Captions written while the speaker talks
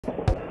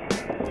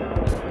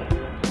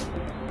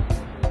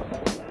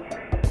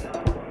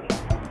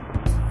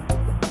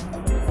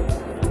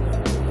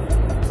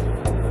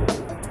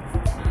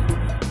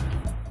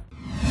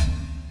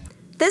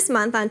This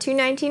month on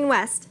 219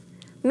 West,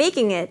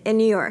 making it in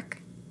New York.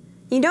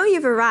 You know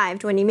you've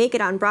arrived when you make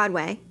it on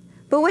Broadway,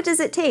 but what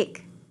does it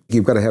take?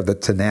 You've got to have the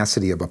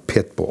tenacity of a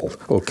pit bull,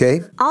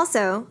 okay?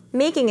 Also,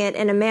 making it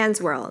in a man's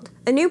world,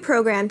 a new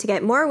program to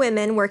get more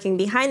women working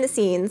behind the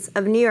scenes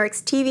of New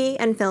York's TV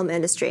and film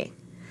industry.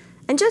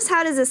 And just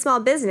how does a small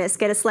business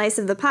get a slice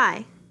of the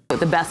pie?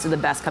 The best of the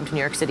best come to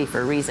New York City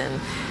for a reason,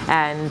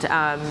 and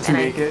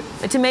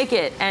to make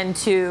it, and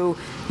to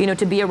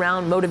be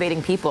around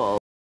motivating people.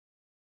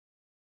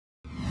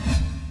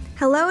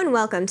 Hello and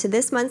welcome to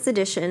this month's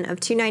edition of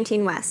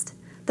 219 West,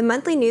 the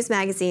monthly news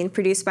magazine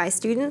produced by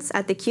students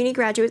at the CUNY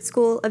Graduate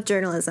School of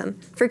Journalism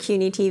for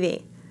CUNY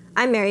TV.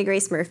 I'm Mary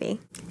Grace Murphy.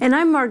 And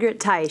I'm Margaret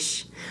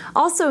Teich.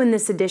 Also in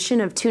this edition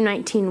of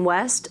 219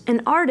 West,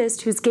 an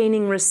artist who's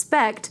gaining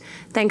respect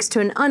thanks to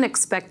an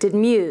unexpected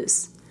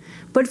muse.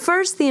 But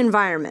first, the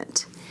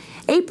environment.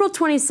 April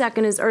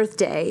 22nd is Earth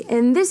Day,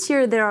 and this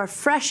year there are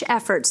fresh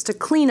efforts to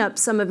clean up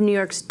some of New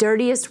York's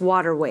dirtiest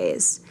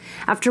waterways.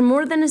 After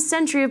more than a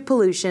century of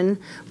pollution,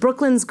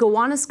 Brooklyn's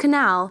Gowanus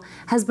Canal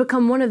has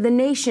become one of the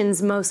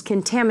nation's most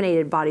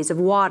contaminated bodies of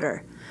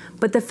water.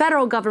 But the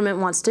federal government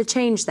wants to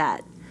change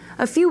that.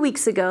 A few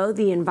weeks ago,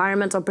 the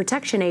Environmental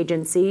Protection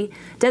Agency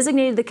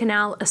designated the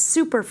canal a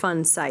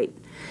Superfund site.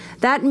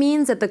 That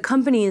means that the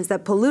companies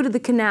that polluted the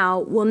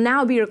canal will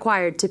now be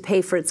required to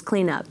pay for its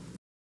cleanup.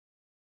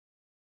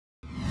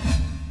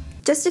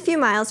 Just a few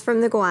miles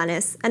from the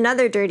Gowanus,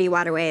 another dirty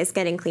waterway is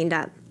getting cleaned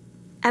up.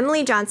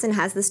 Emily Johnson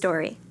has the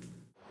story.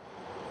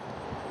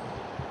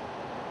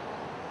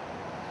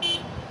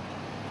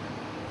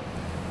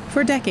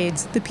 For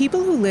decades, the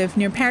people who live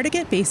near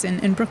Paradigate Basin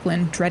in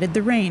Brooklyn dreaded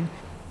the rain.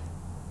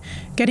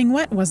 Getting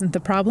wet wasn't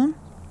the problem.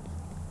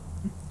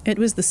 It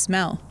was the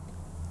smell.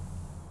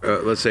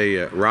 Let's say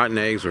rotten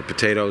eggs or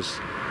potatoes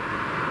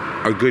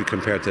are good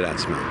compared to that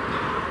smell.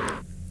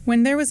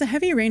 When there was a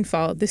heavy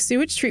rainfall, the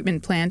sewage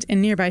treatment plant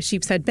in nearby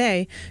Sheepshead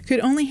Bay could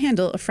only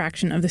handle a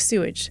fraction of the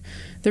sewage.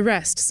 The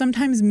rest,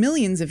 sometimes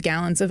millions of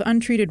gallons of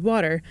untreated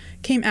water,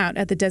 came out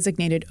at the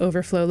designated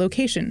overflow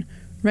location,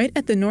 right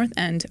at the north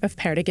end of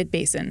Paradigate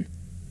Basin.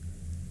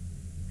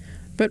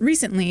 But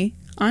recently,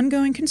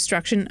 ongoing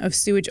construction of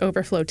sewage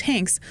overflow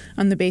tanks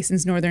on the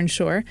basin's northern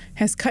shore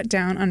has cut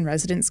down on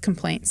residents'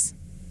 complaints.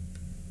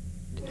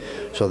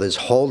 So there's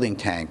holding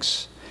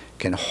tanks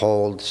can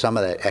hold some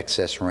of that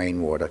excess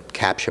rainwater,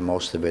 capture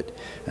most of it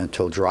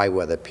until dry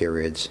weather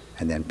periods,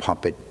 and then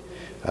pump it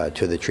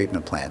to the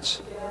treatment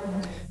plants.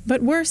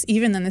 But worse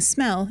even than the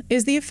smell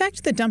is the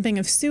effect the dumping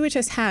of sewage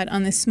has had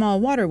on this small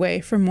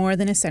waterway for more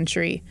than a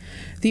century.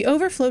 The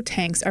overflow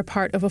tanks are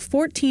part of a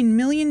 $14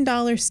 million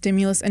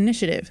stimulus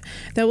initiative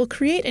that will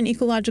create an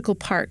ecological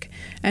park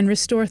and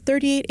restore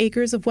 38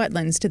 acres of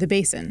wetlands to the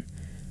basin.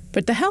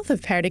 But the health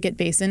of Paradigate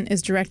Basin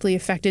is directly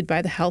affected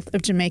by the health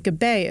of Jamaica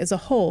Bay as a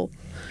whole.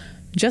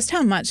 Just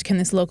how much can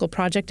this local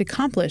project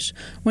accomplish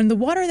when the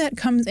water that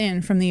comes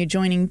in from the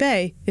adjoining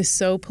bay is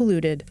so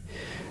polluted?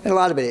 And a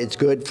lot of it's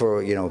good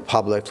for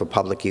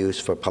public use,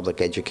 for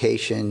public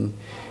education,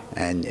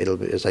 and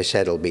it'll, as I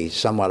said, it'll be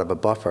somewhat of a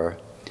buffer,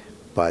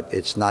 but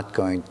it's not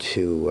going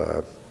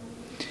to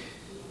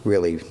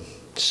really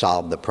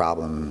solve the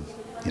problem,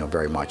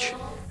 very much.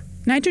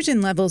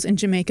 Nitrogen levels in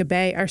Jamaica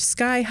Bay are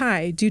sky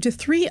high due to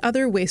 3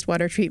 other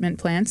wastewater treatment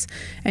plants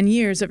and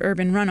years of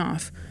urban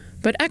runoff.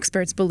 But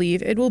experts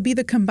believe it will be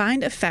the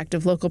combined effect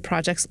of local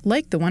projects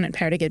like the one at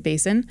Paradigate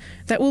Basin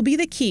that will be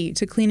the key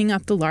to cleaning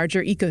up the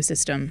larger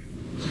ecosystem.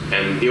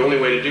 And the only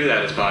way to do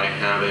that is by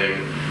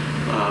having,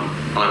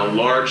 on a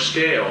large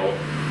scale,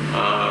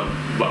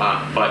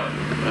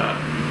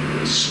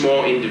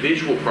 small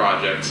individual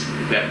projects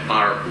that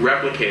are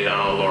replicated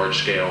on a large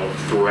scale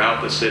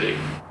throughout the city.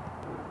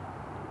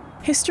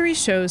 History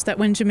shows that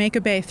when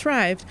Jamaica Bay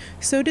thrived,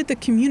 so did the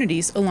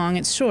communities along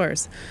its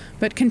shores.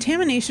 But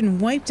contamination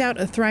wiped out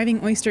a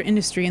thriving oyster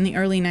industry in the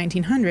early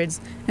 1900s,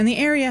 and the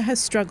area has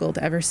struggled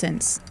ever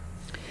since.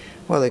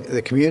 Well,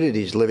 the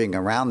communities living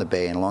around the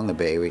bay and along the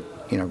bay,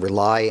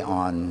 rely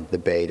on the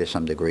bay to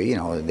some degree.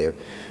 Their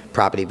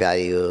property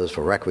values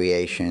for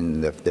recreation,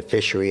 the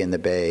fishery in the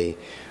bay.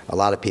 A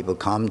lot of people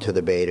come to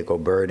the bay to go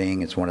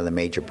birding. It's one of the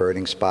major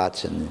birding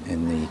spots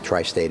in the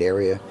tri-state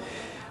area.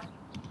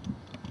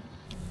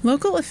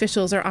 Local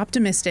officials are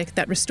optimistic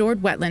that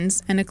restored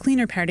wetlands and a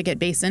cleaner Paradigate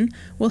Basin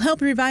will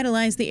help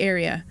revitalize the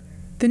area.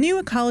 The new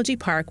ecology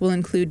park will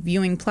include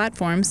viewing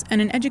platforms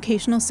and an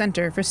educational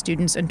center for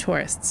students and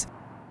tourists.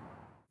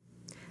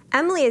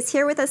 Emily is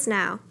here with us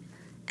now,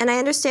 and I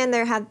understand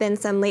there have been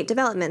some late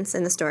developments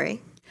in the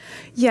story.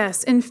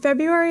 Yes, in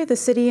February, the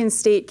city and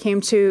state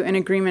came to an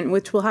agreement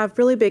which will have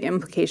really big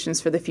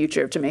implications for the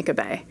future of Jamaica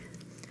Bay.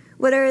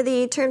 What are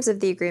the terms of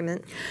the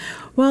agreement?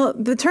 Well,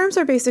 the terms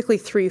are basically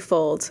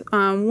threefold.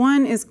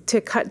 One is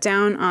to cut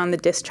down on the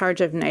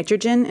discharge of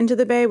nitrogen into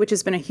the bay, which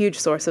has been a huge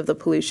source of the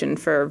pollution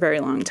for a very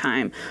long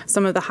time,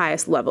 some of the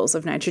highest levels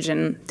of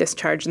nitrogen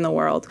discharge in the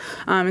world.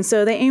 And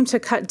so they aim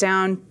to cut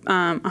down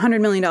 $100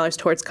 million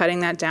towards cutting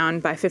that down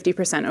by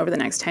 50% over the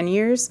next 10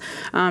 years,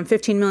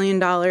 $15 million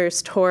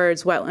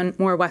towards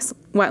more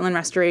wetland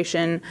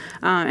restoration,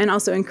 and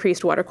also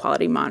increased water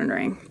quality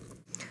monitoring.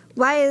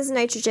 Why is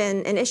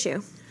nitrogen an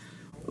issue?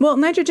 Well,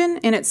 nitrogen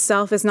in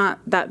itself is not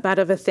that bad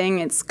of a thing.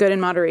 It's good in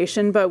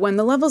moderation, but when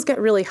the levels get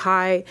really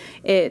high,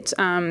 it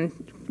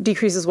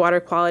decreases water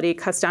quality,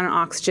 cuts down on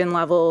oxygen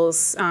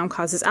levels,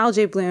 causes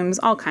algae blooms,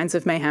 all kinds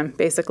of mayhem,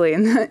 basically,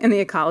 in the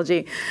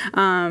ecology.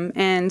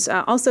 And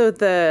also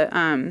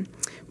the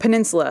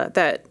peninsula,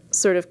 that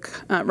sort of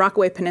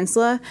Rockaway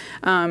Peninsula,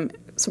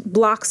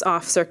 blocks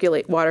off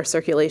water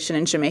circulation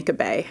in Jamaica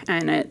Bay,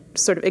 and it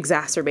sort of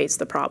exacerbates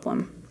the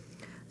problem.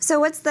 So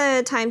what's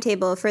the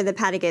timetable for the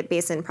Patagat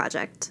Basin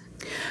project?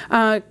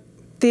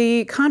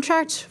 The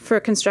contract for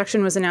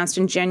construction was announced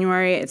in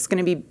January. It's going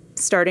to be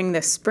starting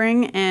this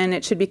spring, and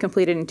it should be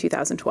completed in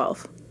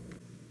 2012.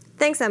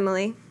 Thanks,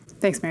 Emily.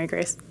 Thanks, Mary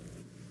Grace.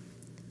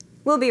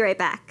 We'll be right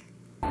back.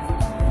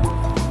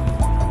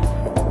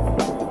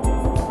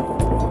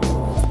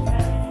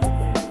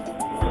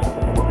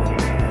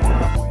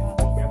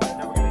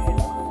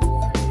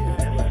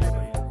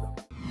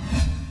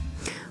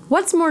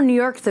 What's more New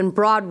York than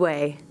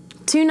Broadway?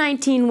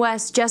 219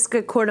 West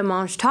Jessica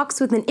Courtemanche talks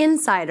with an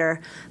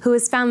insider who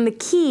has found the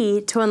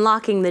key to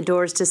unlocking the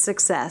doors to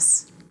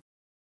success.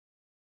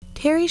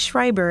 Terry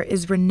Schreiber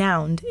is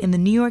renowned in the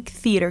New York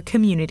theater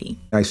community.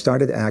 I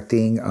started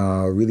acting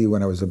really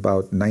when I was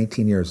about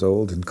 19 years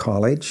old in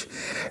college,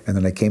 and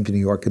then I came to New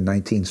York in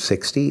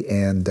 1960,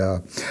 and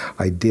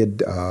I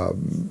did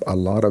a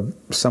lot of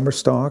summer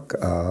stock.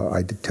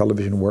 I did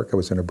television work. I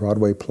was in a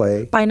Broadway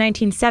play. By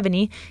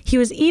 1970, he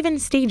was even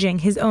staging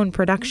his own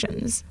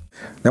productions.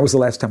 That was the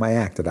last time I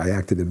acted. I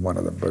acted in one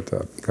of them, but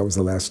that was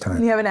the last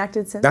time. You haven't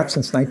acted since? Not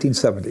since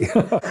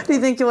 1970. Do you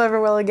think you'll ever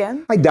will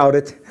again? I doubt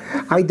it.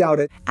 I doubt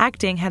it.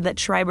 Acting had led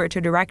Schreiber to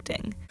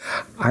directing.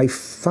 I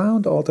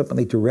found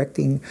ultimately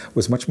directing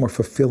was much more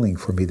fulfilling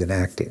for me than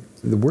acting.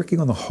 The working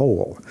on the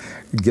whole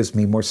gives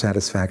me more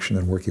satisfaction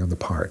than working on the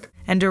part.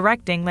 And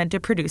directing led to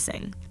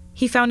producing.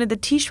 He founded the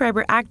T.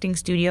 Schreiber Acting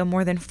Studio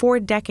more than 4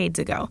 decades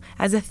ago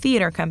as a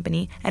theater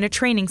company and a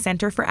training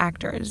center for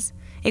actors.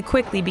 It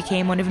quickly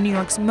became one of New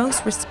York's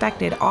most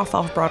respected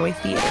off-Broadway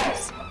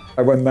theaters.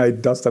 One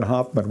night, Dustin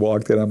Hoffman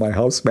walked in, and my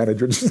house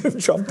manager just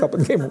jumped up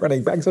and came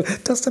running back and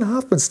said, "Dustin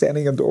Hoffman's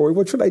standing in the doorway.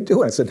 What should I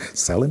do?" And I said,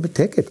 "Sell him a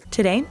ticket."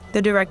 Today,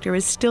 the director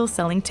is still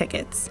selling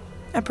tickets.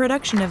 A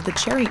production of The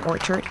Cherry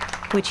Orchard,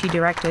 which he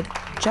directed,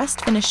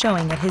 just finished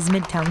showing at his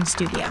Midtown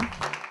studio.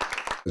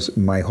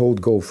 My whole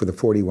goal for the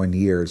 41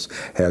 years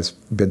has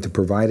been to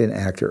provide an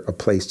actor a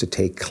place to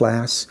take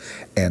class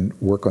and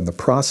work on the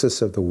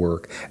process of the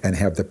work and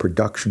have the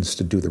productions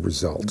to do the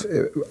result.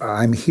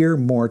 I'm here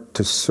more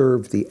to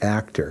serve the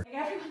actor.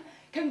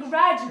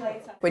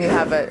 Congratulate them.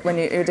 When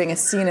you're doing a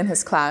scene in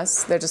his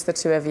class, they're just the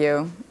two of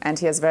you, and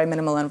he has very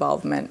minimal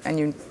involvement, and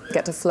you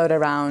get to float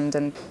around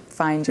and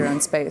find your own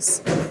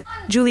space.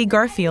 Julie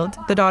Garfield,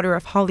 the daughter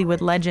of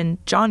Hollywood legend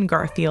John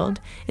Garfield,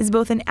 is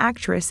both an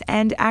actress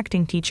and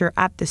acting teacher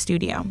at the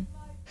studio.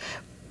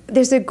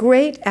 There's a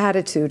great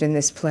attitude in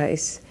this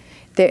place.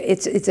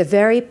 It's a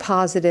very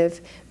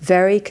positive,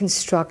 very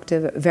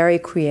constructive, very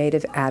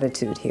creative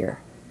attitude here.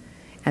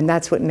 And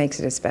that's what makes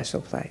it a special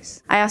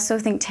place. I also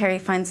think Terry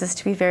finds this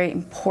to be very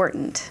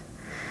important,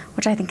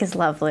 which I think is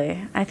lovely.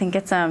 I think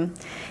it's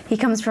he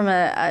comes from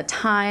a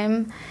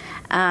time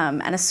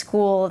and a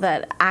school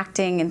that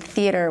acting and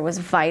theater was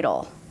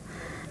vital.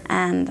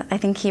 And I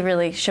think he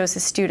really shows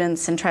his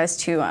students and tries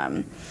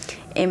to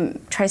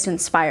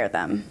inspire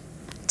them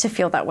to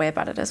feel that way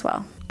about it as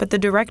well. But the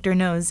director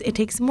knows it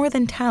takes more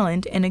than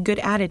talent and a good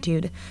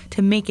attitude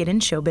to make it in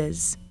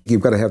showbiz.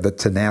 You've got to have the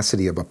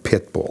tenacity of a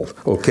pit bull,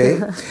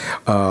 okay?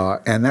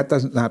 And that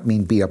does not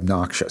mean be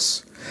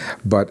obnoxious.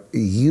 But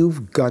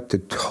you've got to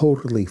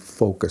totally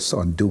focus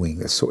on doing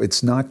this. So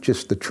it's not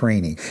just the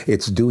training,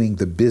 it's doing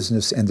the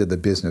business end of the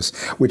business,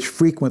 which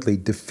frequently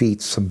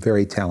defeats some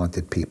very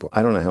talented people.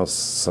 I don't know how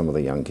some of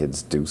the young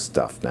kids do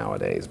stuff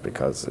nowadays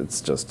because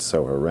it's just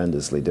so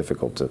horrendously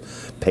difficult to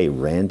pay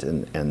rent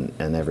and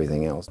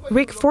everything else.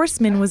 Rick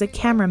Forsman was a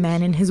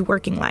cameraman in his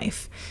working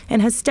life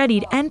and has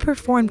studied and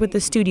performed with the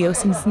studio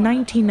since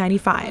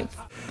 1995.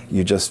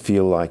 You just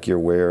feel like you're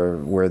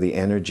where the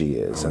energy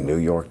is. And New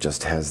York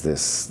just has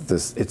this,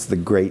 it's the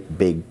great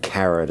big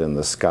carrot in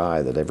the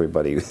sky that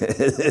everybody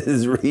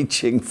is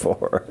reaching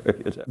for.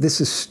 This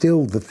is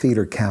still the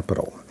theater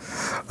capital.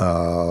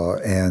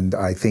 And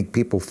I think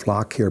people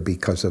flock here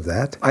because of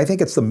that. I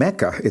think it's the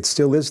Mecca. It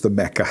still is the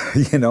Mecca,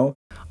 you know.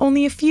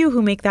 Only a few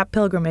who make that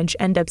pilgrimage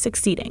end up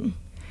succeeding.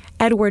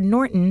 Edward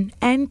Norton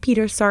and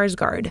Peter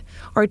Sarsgaard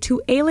are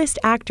two A-list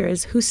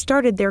actors who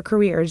started their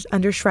careers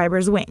under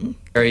Schreiber's wing.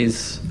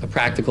 Terry's a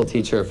practical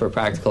teacher for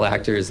practical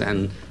actors,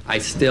 and I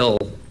still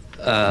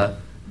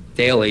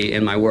daily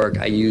in my work,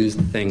 I use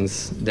the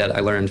things that I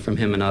learned from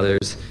him and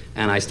others,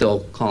 and I still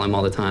call him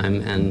all the time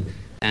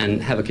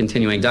and have a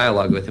continuing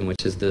dialogue with him,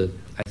 which is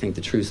I think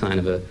the true sign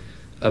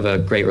of a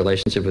great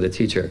relationship with a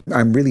teacher.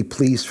 I'm really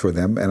pleased for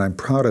them, and I'm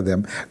proud of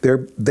them.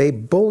 They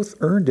both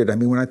earned it. I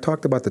mean, when I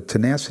talked about the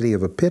tenacity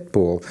of a pit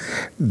bull,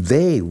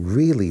 they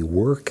really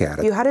work at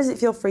it. How does it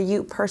feel for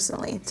you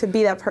personally to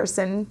be that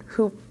person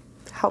who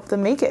helped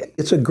them make it?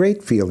 It's a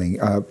great feeling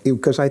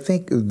because I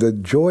think the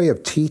joy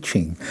of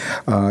teaching,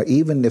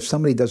 even if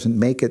somebody doesn't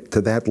make it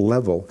to that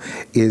level,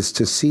 is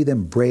to see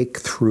them break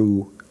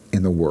through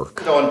in the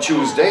work. On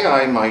Tuesday,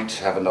 I might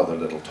have another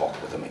little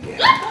talk with him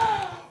again.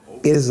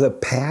 It is a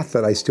path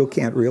that I still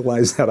can't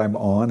realize that I'm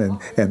on,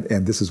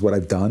 and this is what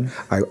I've done.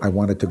 I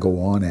want it to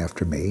go on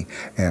after me,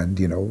 and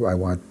I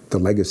want the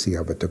legacy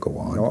of it to go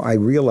on. I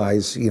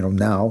realize,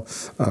 now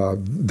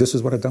this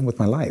is what I've done with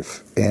my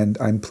life, and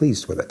I'm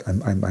pleased with it.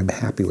 I'm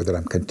happy with it.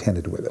 I'm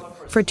contented with it.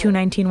 For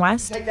 219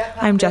 West,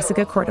 I'm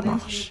Jessica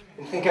Cordemosh.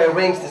 I think I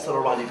arranged this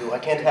little rendezvous. I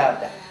can't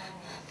have that.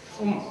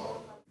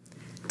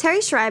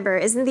 Terry Schreiber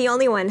isn't the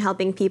only one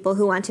helping people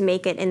who want to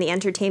make it in the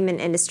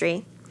entertainment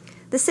industry.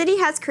 The city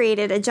has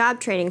created a job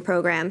training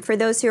program for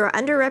those who are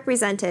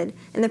underrepresented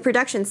in the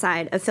production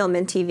side of film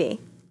and TV.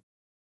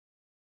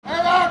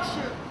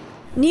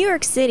 New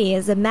York City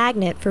is a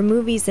magnet for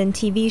movies and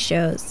TV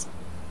shows,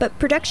 but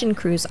production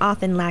crews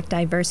often lack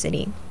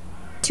diversity.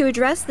 To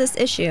address this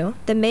issue,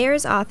 the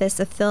Mayor's Office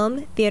of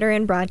Film, Theater,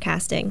 and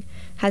Broadcasting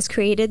has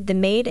created the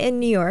Made in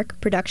New York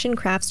Production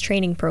Crafts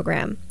Training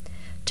Program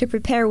to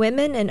prepare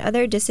women and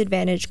other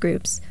disadvantaged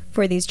groups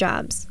for these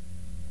jobs.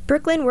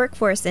 Brooklyn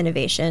Workforce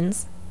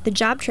Innovations, the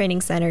job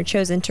training center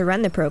chosen to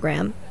run the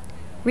program,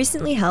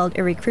 recently held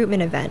a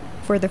recruitment event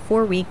for the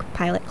 4-week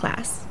pilot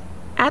class.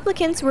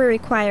 Applicants were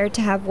required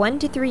to have 1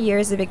 to 3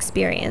 years of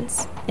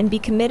experience and be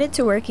committed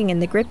to working in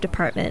the grip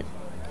department,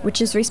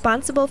 which is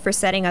responsible for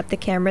setting up the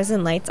cameras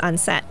and lights on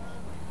set.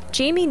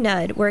 Jamie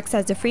Nudd works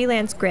as a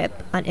freelance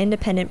grip on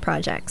independent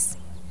projects.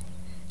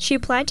 She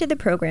applied to the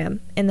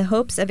program in the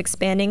hopes of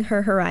expanding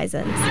her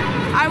horizons.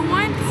 I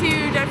want to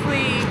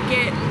definitely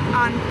get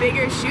on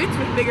bigger shoots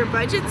with bigger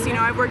budgets.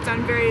 I've worked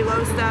on very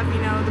low stuff.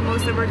 The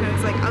most I've worked on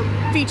is like a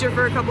feature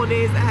for a couple of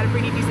days that had a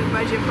pretty decent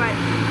budget. But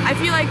I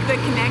feel like the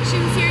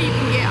connections here, you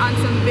can get on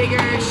some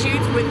bigger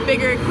shoots with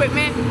bigger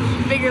equipment,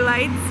 bigger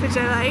lights, which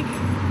I like.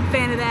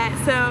 Fan of that.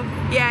 So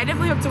yeah, I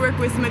definitely hope to work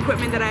with some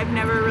equipment that I've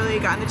never really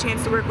gotten the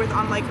chance to work with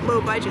on like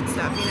low budget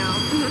stuff,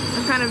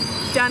 I've kind of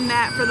done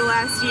that for the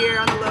last year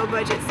on the low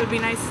budget, so it'd be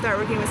nice to start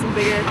working with some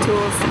bigger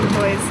tools and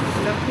toys.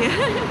 So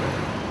yeah.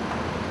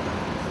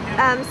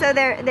 So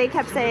they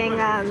kept saying,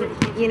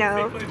 you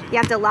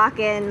have to lock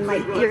in,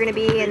 like you're going to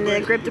be in the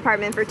grip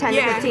department for 10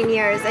 to 15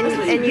 years,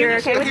 and you're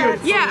okay with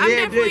that? Yeah,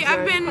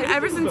 I've been,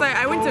 ever since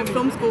I went to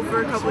film school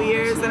for a couple of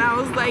years, and I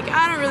was like,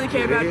 I don't really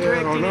care about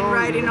directing and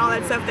writing and all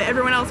that stuff that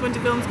everyone else went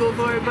to film school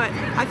for, but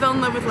I fell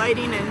in love with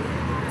lighting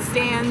and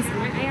stands,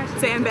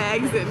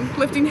 sandbags, and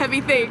lifting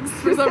heavy things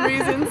for some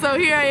reason, so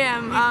here I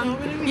am.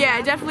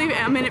 Yeah, definitely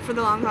I'm in it for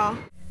the long haul.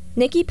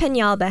 Nikki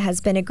Peñalba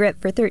has been a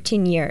grip for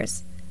 13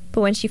 years. But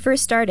when she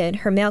first started,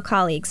 her male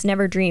colleagues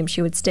never dreamed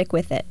she would stick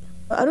with it.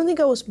 I don't think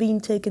I was being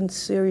taken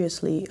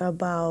seriously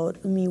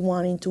about me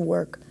wanting to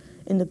work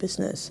in the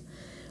business.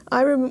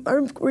 I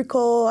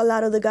recall a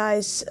lot of the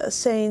guys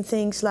saying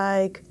things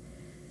like,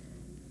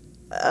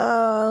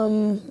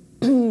 yeah,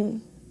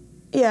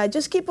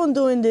 just keep on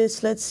doing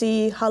this, let's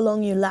see how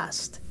long you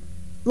last.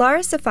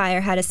 Laura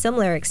Sapphire had a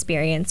similar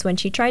experience when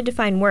she tried to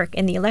find work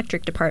in the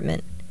electric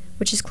department,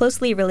 which is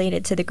closely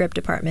related to the grip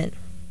department.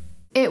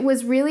 It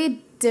was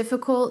really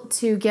difficult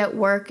to get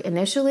work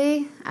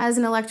initially as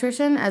an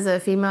electrician, as a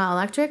female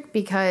electric,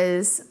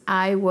 because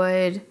I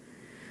would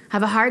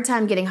have a hard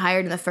time getting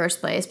hired in the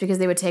first place because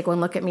they would take one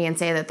look at me and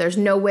say that there's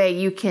no way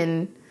you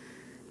can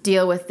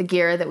deal with the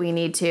gear that we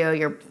need to.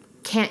 You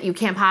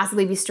can't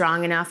possibly be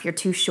strong enough. You're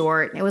too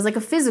short. It was like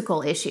a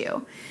physical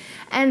issue.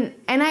 And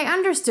I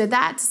understood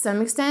that to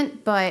some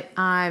extent, but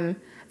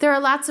there are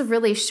lots of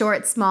really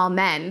short, small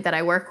men that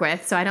I work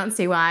with, so I don't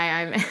see why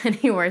I'm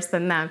any worse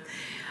than them.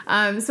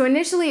 So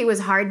initially it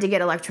was hard to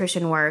get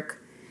electrician work.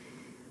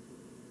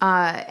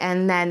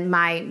 And then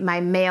my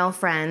male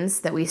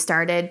friends that we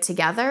started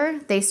together,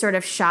 they sort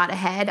of shot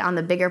ahead on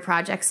the bigger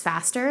projects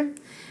faster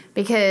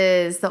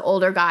because the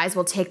older guys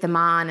will take them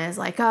on as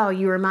like, oh,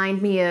 you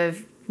remind me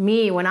of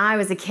me when I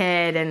was a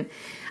kid and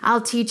I'll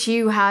teach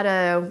you how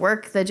to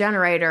work the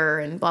generator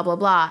and blah, blah,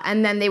 blah.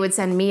 And then they would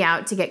send me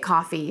out to get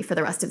coffee for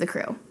the rest of the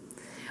crew.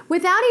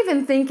 Without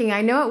even thinking,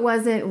 I know it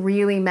wasn't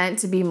really meant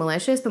to be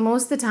malicious, but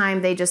most of the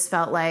time they just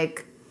felt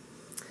like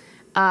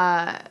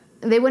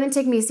they wouldn't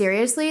take me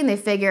seriously, and they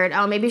figured,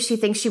 oh, maybe she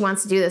thinks she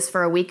wants to do this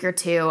for a week or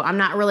two. I'm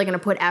not really going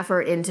to put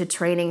effort into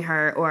training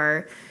her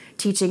or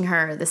teaching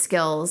her the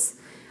skills.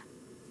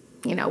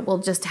 We'll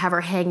just have her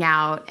hang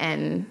out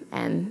and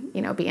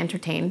be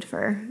entertained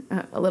for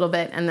a little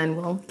bit, and then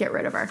we'll get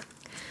rid of her.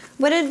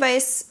 What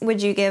advice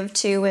would you give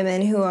to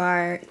women who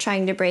are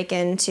trying to break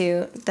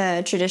into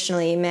the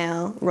traditionally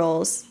male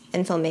roles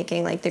in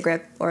filmmaking, like the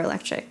grip or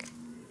electric?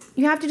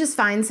 you have to just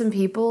find some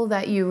people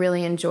that you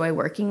really enjoy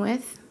working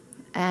with,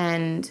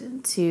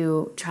 and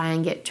to try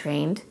and get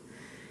trained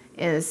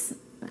is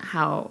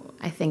how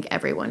I think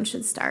everyone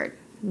should start,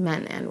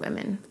 men and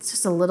women. It's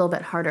just a little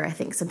bit harder, I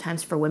think,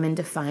 sometimes for women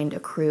to find a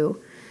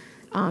crew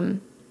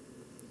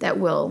that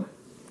will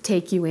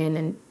take you in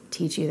and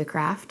teach you the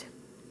craft.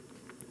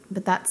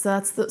 But that's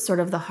sort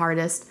of the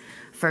hardest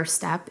first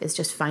step, is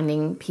just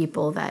finding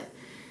people that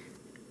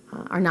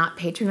are not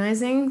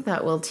patronizing,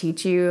 that will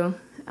teach you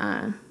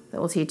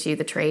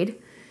the trade.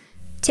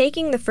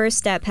 Taking the first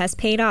step has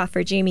paid off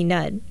for Jamie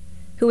Nudd,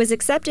 who was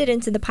accepted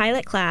into the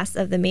pilot class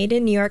of the Made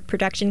in New York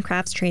Production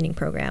Crafts Training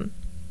Program.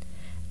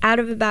 Out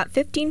of about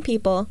 15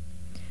 people,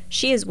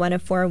 she is one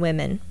of 4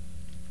 women.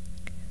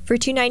 For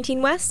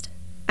 219 West,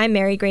 I'm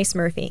Mary Grace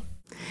Murphy.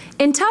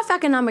 In tough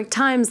economic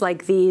times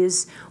like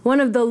these, one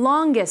of the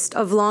longest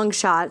of long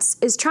shots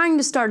is trying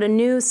to start a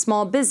new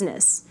small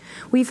business.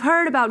 We've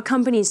heard about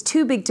companies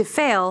too big to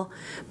fail,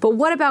 but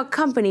what about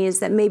companies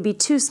that may be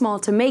too small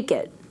to make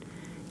it?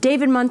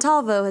 David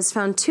Montalvo has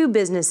found 2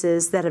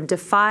 businesses that have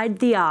defied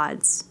the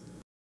odds.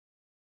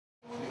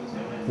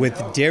 With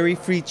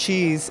dairy-free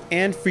cheese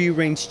and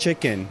free-range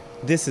chicken,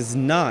 this is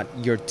not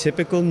your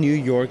typical New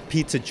York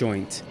pizza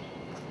joint.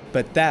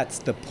 But that's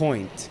the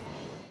point.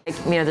 You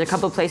know, there are a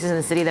couple of places in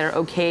the city that are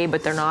okay,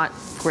 but they're not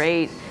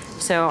great.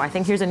 So I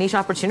think here's a niche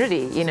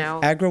opportunity, you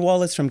know.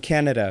 Agrawal is from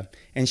Canada,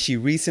 and she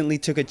recently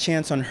took a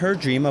chance on her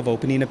dream of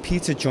opening a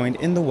pizza joint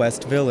in the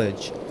West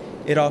Village.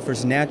 It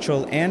offers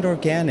natural and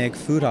organic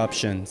food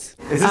options.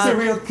 Is this a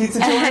real pizza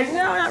joint?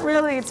 No, not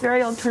really. It's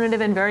very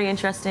alternative and very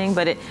interesting,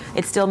 but it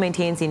still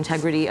maintains the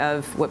integrity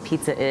of what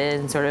pizza is,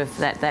 and sort of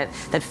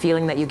that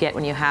feeling that you get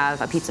when you have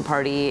a pizza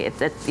party.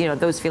 You know,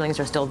 those feelings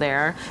are still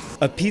there.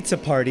 A pizza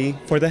party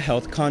for the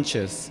health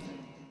conscious.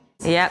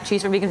 Yeah,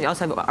 cheese for vegans. We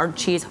also have our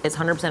cheese is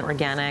 100%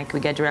 organic.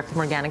 We get direct from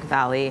Organic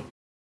Valley.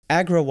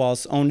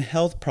 Agrawal's own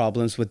health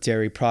problems with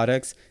dairy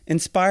products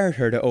inspired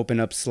her to open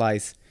up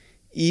Slice,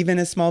 even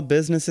as small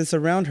businesses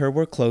around her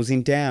were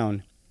closing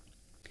down.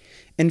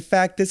 In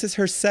fact, this is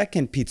her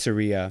second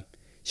pizzeria.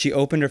 She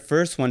opened her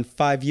first one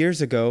 5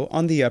 years ago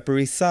on the Upper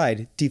East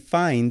Side,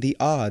 defying the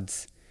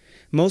odds.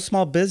 Most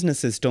small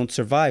businesses don't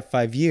survive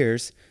 5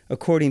 years,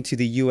 according to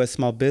the U.S.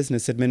 Small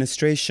Business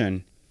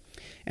Administration.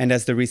 And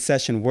as the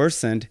recession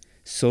worsened,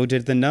 so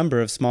did the number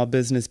of small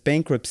business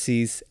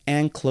bankruptcies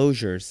and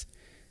closures.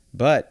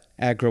 But,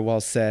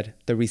 Agrawal said,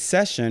 the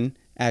recession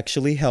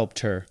actually helped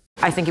her.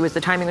 I think the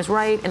timing was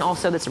right, and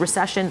also this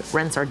recession,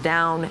 rents are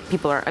down,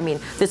 people are, I mean,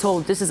 this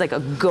is like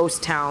a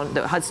ghost town,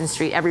 the Hudson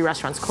Street, every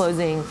restaurant's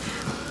closing,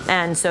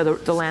 and so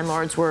the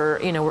landlords were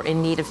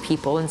in need of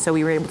people, and so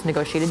we were able to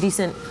negotiate a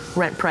decent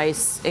rent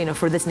price,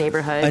 for this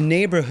neighborhood. A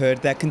neighborhood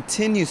that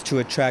continues to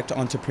attract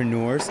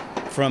entrepreneurs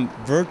from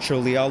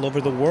virtually all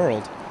over the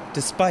world,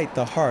 despite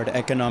the hard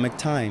economic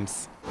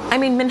times. I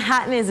mean,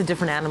 Manhattan is a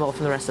different animal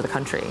from the rest of the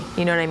country.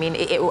 You know what I mean?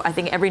 I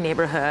think every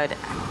neighborhood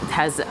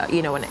has,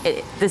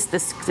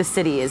 this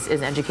city is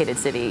an educated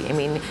city. I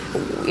mean,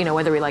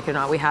 whether we like it or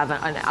not, we have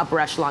an upper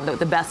echelon.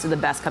 The best of the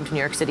best come to New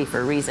York City for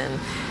a reason,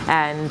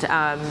 and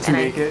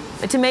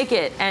to make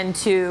it, and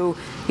to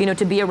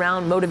be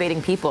around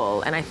motivating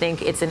people. And I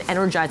think it's an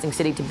energizing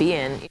city to be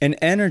in. An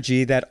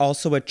energy that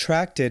also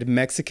attracted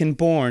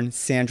Mexican-born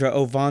Sandra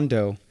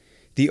Ovando,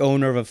 the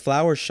owner of a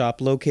flower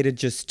shop located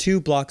just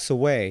 2 blocks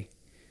away.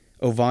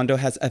 Ovando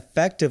has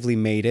effectively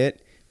made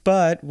it,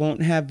 but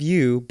won't have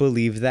you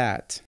believe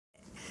that.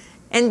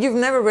 And you've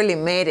never really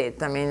made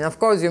it. I mean, of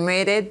course you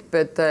made it,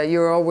 but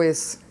you're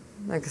always,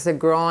 like I said,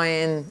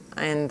 growing,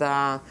 and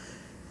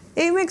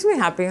it makes me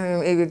happy.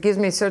 It gives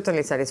me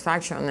certainly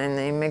satisfaction, and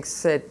it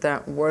makes it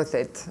worth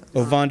it.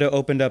 Ovando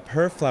opened up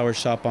her flower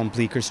shop on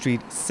Bleecker Street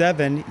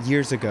 7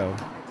 years ago.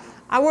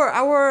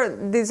 Our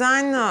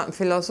design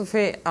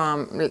philosophy,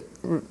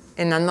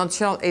 in a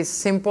nutshell, is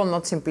simple,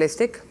 not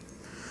simplistic.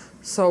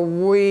 So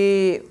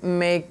we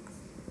make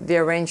the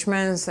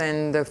arrangements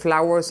and the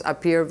flowers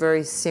appear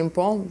very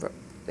simple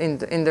in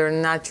their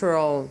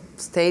natural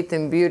state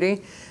and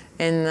beauty,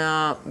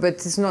 but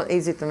it's not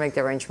easy to make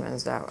the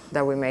arrangements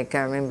that we make.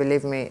 I mean,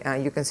 believe me,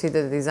 you can see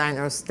the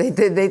designers,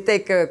 they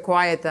take a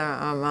quiet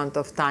amount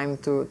of time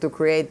to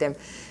create them.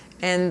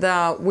 And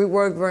we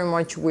work very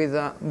much with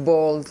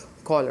bold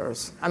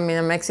colors. I mean,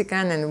 I'm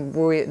Mexican, and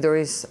there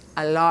is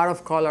a lot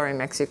of color in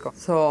Mexico.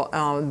 So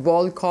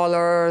bold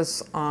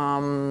colors,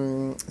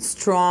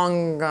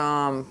 strong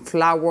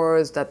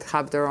flowers that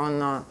have their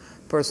own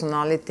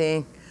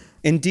personality.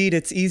 Indeed,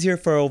 it's easier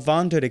for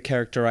Ovando to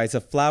characterize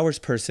a flower's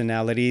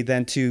personality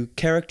than to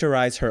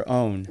characterize her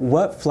own.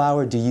 What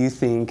flower do you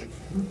think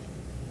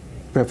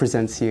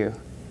represents you?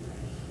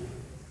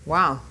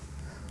 Wow.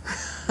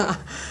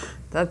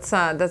 That's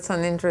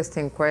an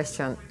interesting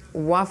question.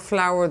 What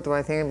flower do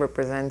I think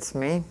represents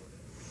me?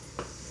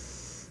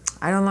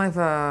 I don't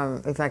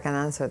know if I can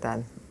answer that.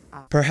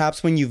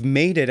 Perhaps when you've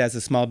made it as a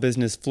small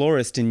business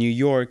florist in New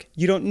York,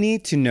 you don't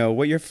need to know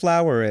what your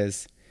flower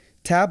is.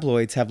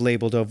 Tabloids have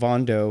labeled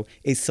Ovando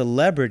a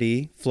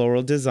celebrity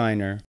floral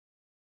designer.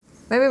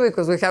 Maybe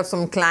because we have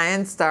some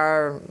clients that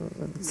are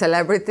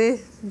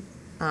celebrity,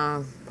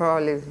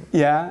 Probably.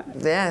 Yeah?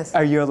 Yes.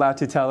 Are you allowed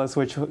to tell us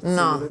which?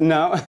 No.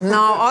 No?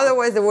 No,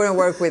 otherwise they wouldn't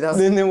work with us.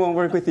 Then they won't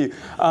work with you.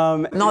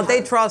 No,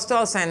 they trust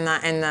us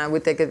and we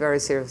take it very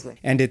seriously.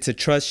 And it's a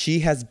trust she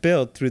has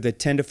built through the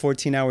 10 to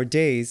 14-hour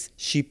days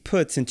she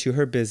puts into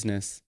her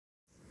business.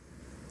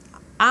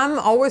 I'm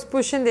always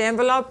pushing the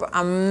envelope.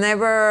 I'm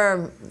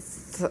never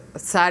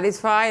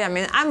satisfied. I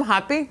mean, I'm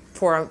happy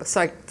for a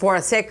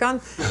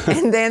second,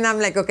 and then I'm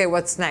like, okay,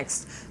 what's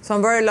next? So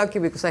I'm very lucky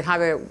because I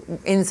have it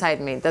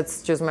inside me.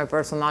 That's just my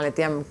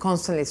personality. I'm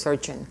constantly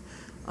searching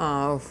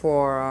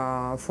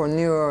for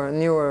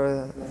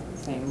newer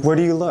things. Where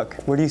do you look?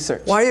 Where do you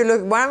search? What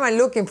am I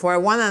looking for? I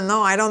want to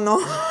know. I don't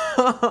know.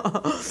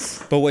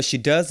 But what she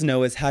does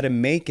know is how to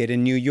make it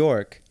in New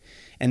York.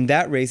 And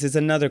that raises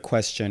another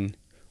question.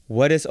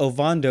 What is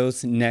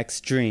Ovondo's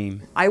next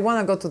dream? I want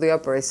to go to the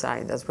Upper East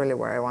Side. That's really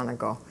where I want to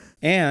go.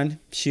 And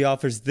she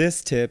offers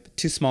this tip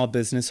to small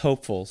business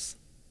hopefuls.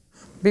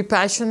 Be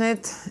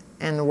passionate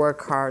and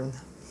work hard.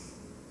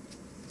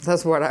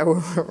 That's what I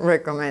would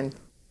recommend.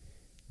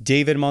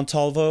 David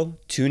Montalvo,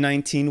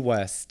 219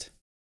 West.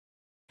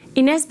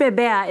 Inés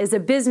Bebea is a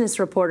business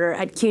reporter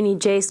at CUNY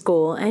J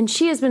School, and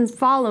she has been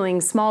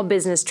following small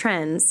business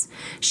trends.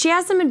 She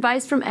has some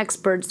advice from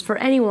experts for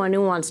anyone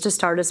who wants to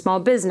start a small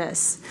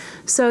business.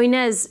 So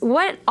Inés,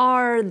 what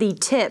are the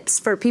tips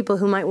for people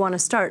who might want to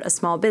start a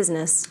small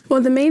business? Well,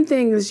 the main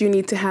thing is you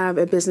need to have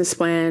a business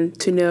plan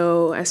to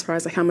know as far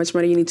as like how much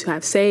money you need to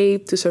have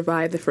saved to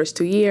survive the first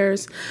 2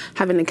 years,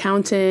 have an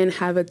accountant,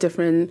 have a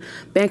different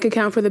bank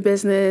account for the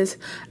business,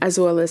 as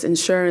well as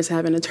insurance,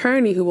 have an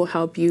attorney who will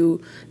help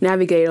you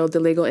navigate all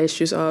the legal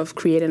issues of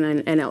creating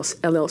an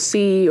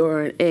LLC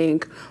or an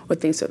Inc. or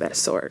things of that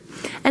sort.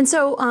 And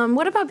so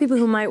what about people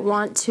who might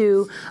want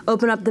to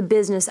open up the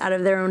business out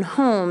of their own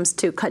homes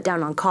to cut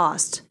down on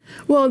cost?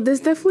 Well,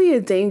 there's definitely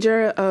a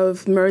danger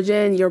of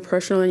merging your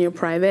personal and your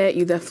private.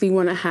 You definitely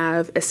want to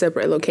have a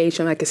separate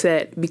location, like I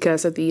said,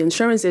 because of the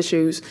insurance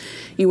issues.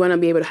 You want to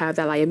be able to have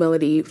that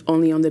liability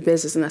only on the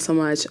business and not so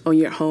much on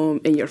your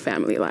home and your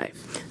family life.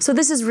 So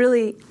this is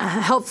really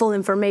helpful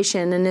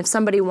information, and if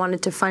somebody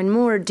wanted to find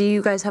more, do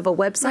you guys have a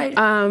website?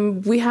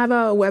 We have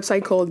a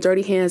website called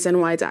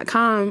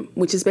dirtyhandsny.com,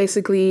 which is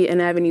basically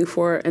an avenue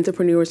for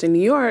entrepreneurs in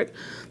New York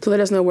to let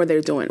us know what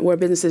they're doing, what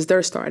businesses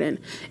they're starting.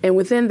 And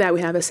within that,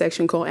 we have a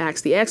section called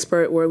Ask the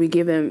Expert, where we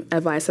give them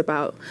advice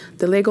about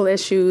the legal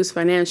issues,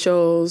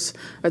 financials,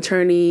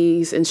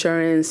 attorneys,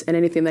 insurance, and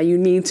anything that you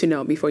need to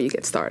know before you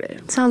get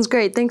started. Sounds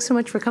great. Thanks so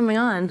much for coming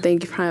on.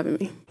 Thank you for having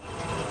me.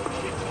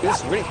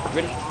 Yes,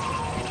 ready.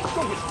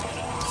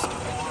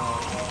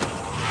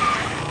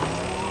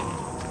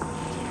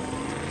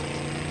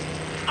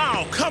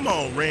 Oh, come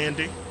on,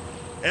 Randy.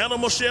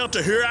 Animal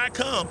shelter, here I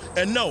come.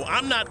 And no,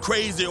 I'm not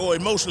crazy or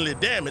emotionally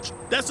damaged.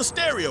 That's a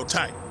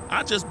stereotype.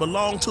 I just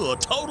belong to a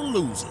total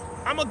loser.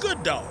 I'm a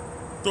good dog.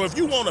 So if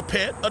you want a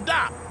pet,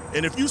 adopt.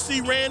 And if you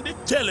see Randy,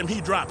 tell him he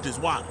dropped his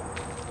wallet.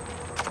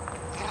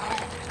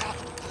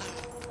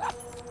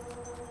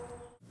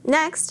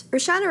 Next,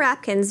 Roshana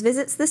Rapkins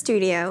visits the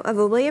studio of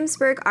a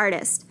Williamsburg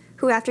artist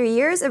who, after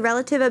years of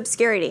relative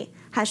obscurity,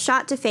 has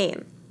shot to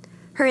fame.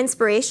 Her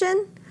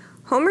inspiration?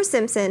 Homer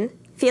Simpson,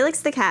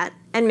 Felix the Cat,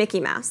 and Mickey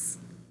Mouse.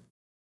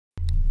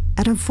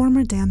 At a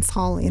former dance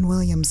hall in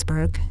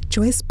Williamsburg,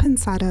 Joyce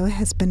Pensado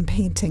has been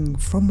painting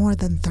for more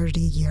than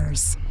 30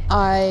 years.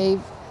 I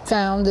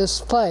found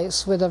this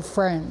place with a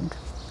friend,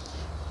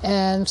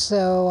 and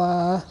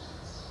so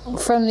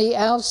from the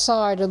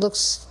outside it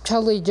looks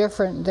totally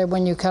different than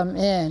when you come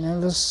in. It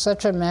was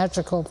such a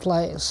magical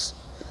place.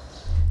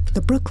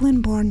 The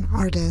Brooklyn-born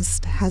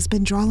artist has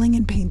been drawing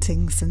and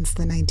painting since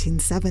the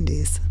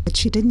 1970s, but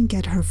she didn't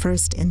get her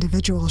first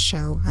individual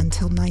show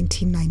until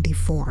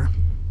 1994.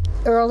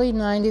 Early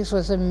 90s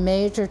was a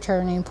major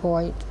turning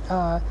point.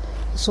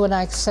 It's when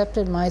I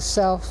accepted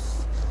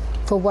myself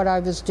for what I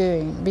was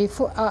doing.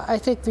 I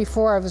think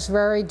before I was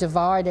very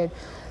divided.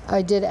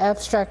 I did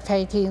abstract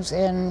paintings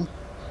and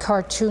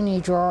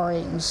cartoony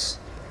drawings.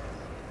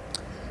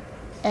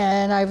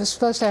 And I was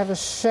supposed to have a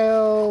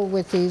show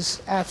with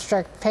these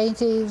abstract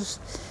paintings,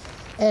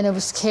 and it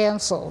was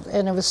canceled.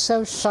 And it was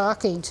so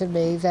shocking to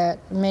me that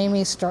made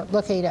me start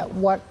looking at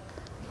what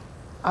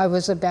I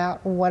was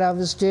about, what I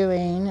was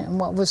doing, and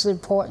what was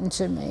important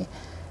to me.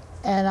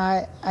 And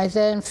I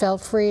then felt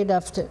free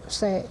enough to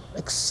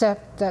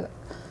accept that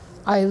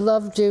I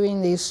love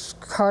doing these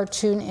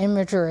cartoon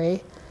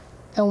imagery,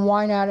 and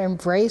why not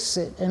embrace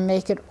it and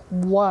make it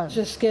one?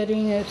 Just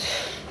getting it,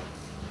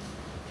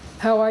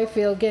 how I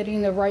feel,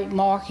 getting the right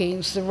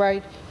markings, the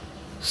right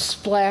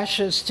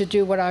splashes to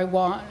do what I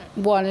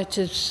wanted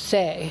to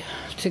say,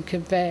 to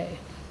convey.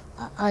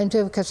 I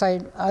do because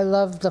I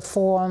love the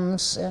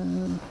forms,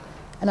 and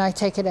I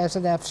take it as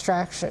an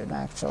abstraction,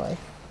 actually.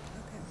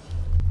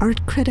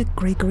 Art critic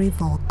Gregory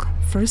Volk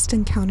first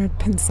encountered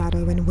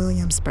Pensado in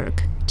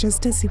Williamsburg,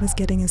 just as he was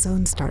getting his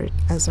own start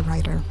as a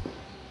writer.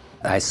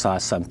 I saw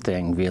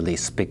something really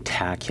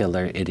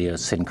spectacular,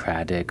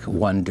 idiosyncratic,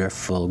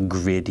 wonderful,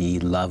 gritty,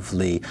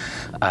 lovely,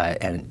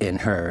 and in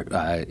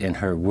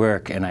her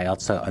work. And I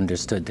also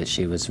understood that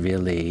she was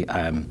really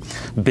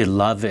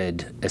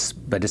beloved,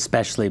 but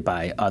especially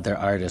by other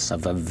artists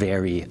on a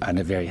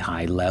very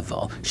high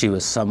level. She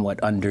was somewhat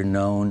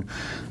underknown,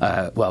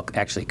 well,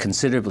 actually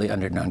considerably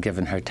underknown,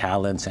 given her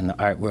talents in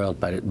the art world,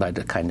 but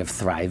a kind of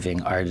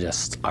thriving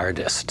artist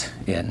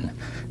in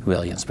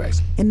Williamsburg.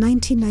 In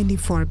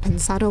 1994,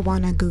 Pensado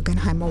won a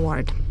Guggenheim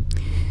Award.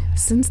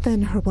 Since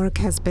then, her work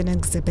has been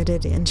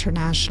exhibited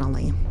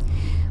internationally.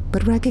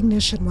 But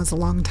recognition was a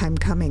long time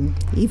coming,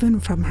 even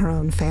from her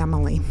own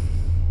family.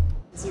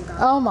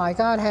 Oh my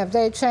God, have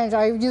they changed?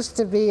 I used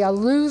to be a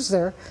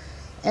loser,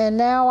 and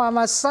now I'm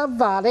a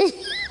somebody.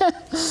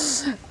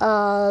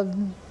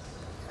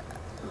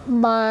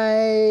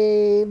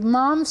 My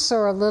mom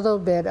saw a little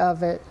bit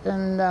of it,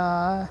 and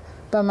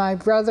but my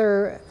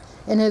brother,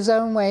 in his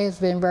own way, has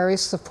been very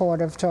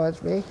supportive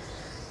towards me.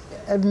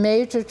 A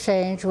major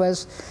change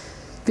was,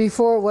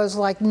 before it was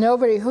like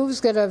nobody,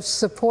 who's going to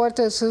support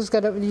this, who's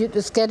going to,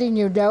 it's getting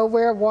you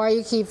nowhere, why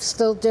you keep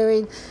still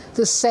doing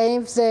the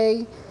same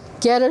thing,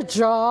 get a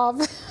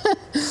job.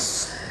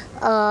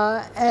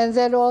 And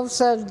then all of a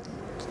sudden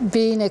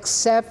being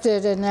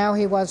accepted, and now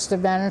he wants to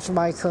manage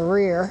my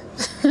career.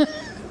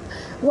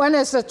 When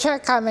is the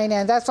check coming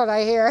in? That's what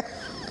I hear.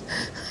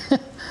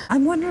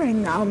 I'm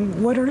wondering,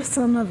 what are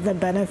some of the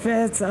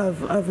benefits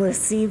of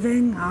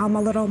receiving a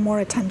little more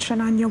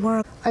attention on your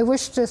work? I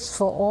wish this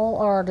for all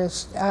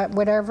artists,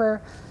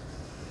 whatever.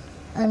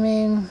 I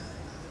mean,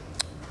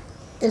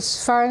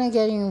 it's finally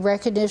getting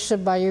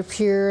recognition by your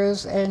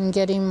peers and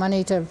getting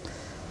money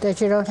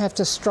that you don't have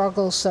to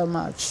struggle so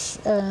much.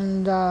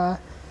 And I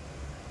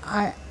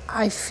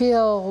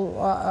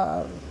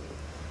feel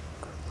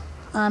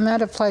I'm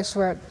at a place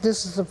where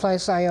this is the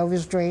place I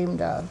always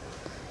dreamed of,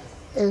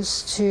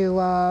 is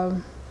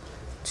to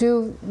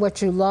do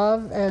what you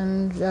love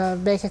and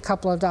make a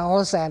couple of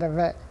dollars out of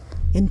it.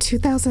 In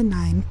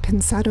 2009,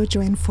 Pensado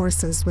joined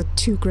forces with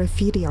 2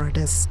 graffiti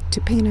artists to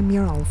paint a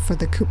mural for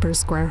the Cooper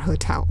Square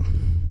Hotel.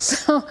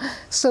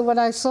 So when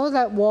I saw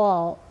that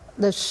wall,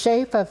 the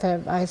shape of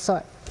him, I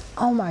thought,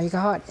 oh my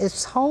God,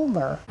 it's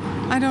Homer.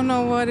 I don't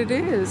know what it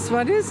is.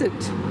 What is it?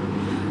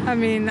 I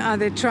mean, are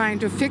they trying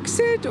to fix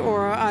it,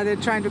 or are they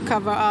trying to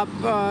cover up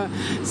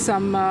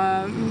some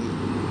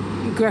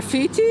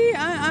graffiti?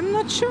 I'm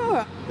not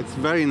sure. It's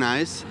very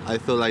nice. I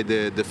feel like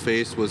the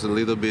face was a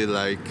little bit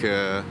like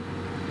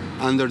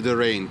under the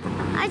rain.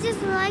 I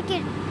just like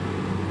it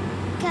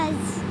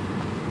because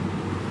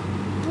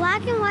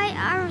black and white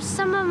are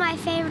some of my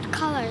favorite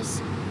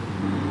colors.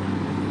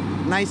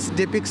 Nice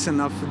depiction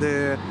of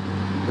the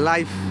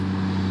life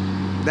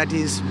that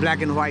is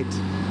black and white.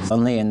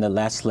 Only in the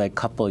last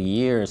couple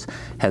years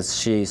has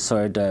she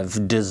sort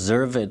of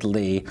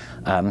deservedly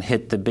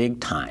hit the big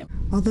time.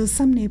 Although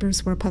some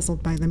neighbors were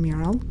puzzled by the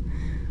mural,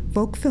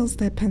 Volk feels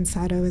that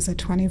Pensado is a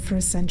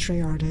 21st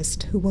century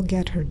artist who will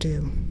get her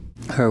due.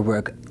 Her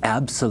work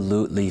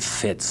absolutely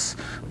fits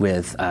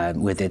with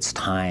its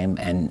time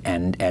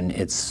and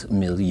its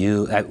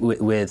milieu,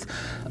 with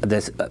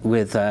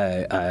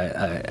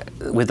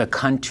a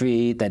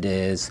country that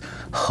is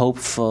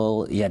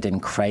hopeful yet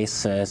in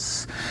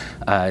crisis,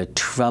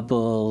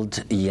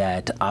 troubled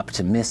yet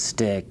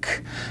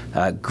optimistic,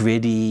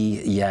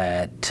 gritty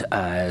yet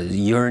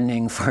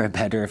yearning for a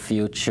better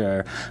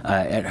future.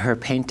 Her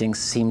paintings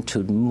seem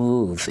to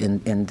move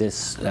in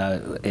this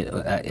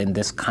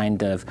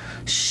kind of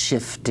shifting,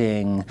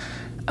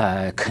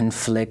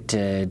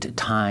 conflicted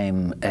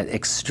time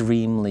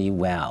extremely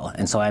well.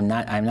 And so I'm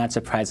not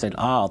surprised at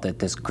all that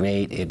this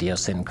great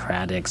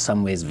idiosyncratic,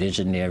 some ways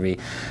visionary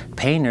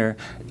painter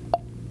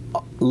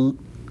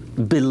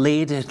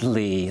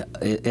belatedly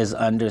is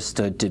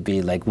understood to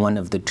be like one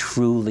of the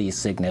truly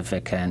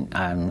significant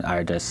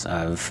artists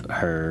of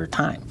her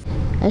time.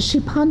 As she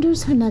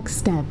ponders her next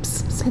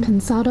steps,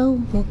 Pensado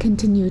will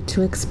continue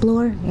to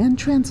explore and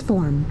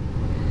transform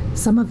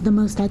some of the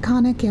most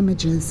iconic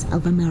images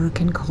of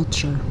American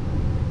culture.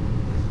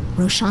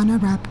 Roshana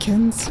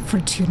Rapkins for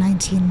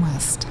 219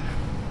 West.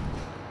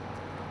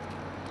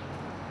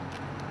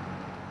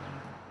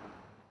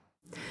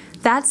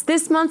 That's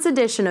this month's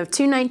edition of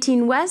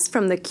 219 West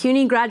from the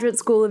CUNY Graduate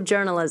School of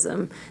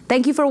Journalism.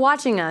 Thank you for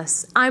watching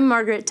us. I'm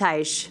Margaret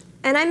Teisch.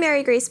 And I'm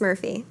Mary Grace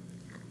Murphy.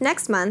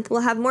 Next month,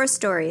 we'll have more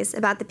stories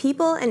about the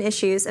people and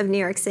issues of New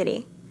York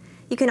City.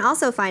 You can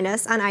also find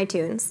us on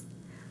iTunes.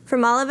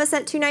 From all of us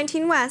at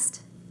 219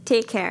 West,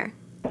 take care.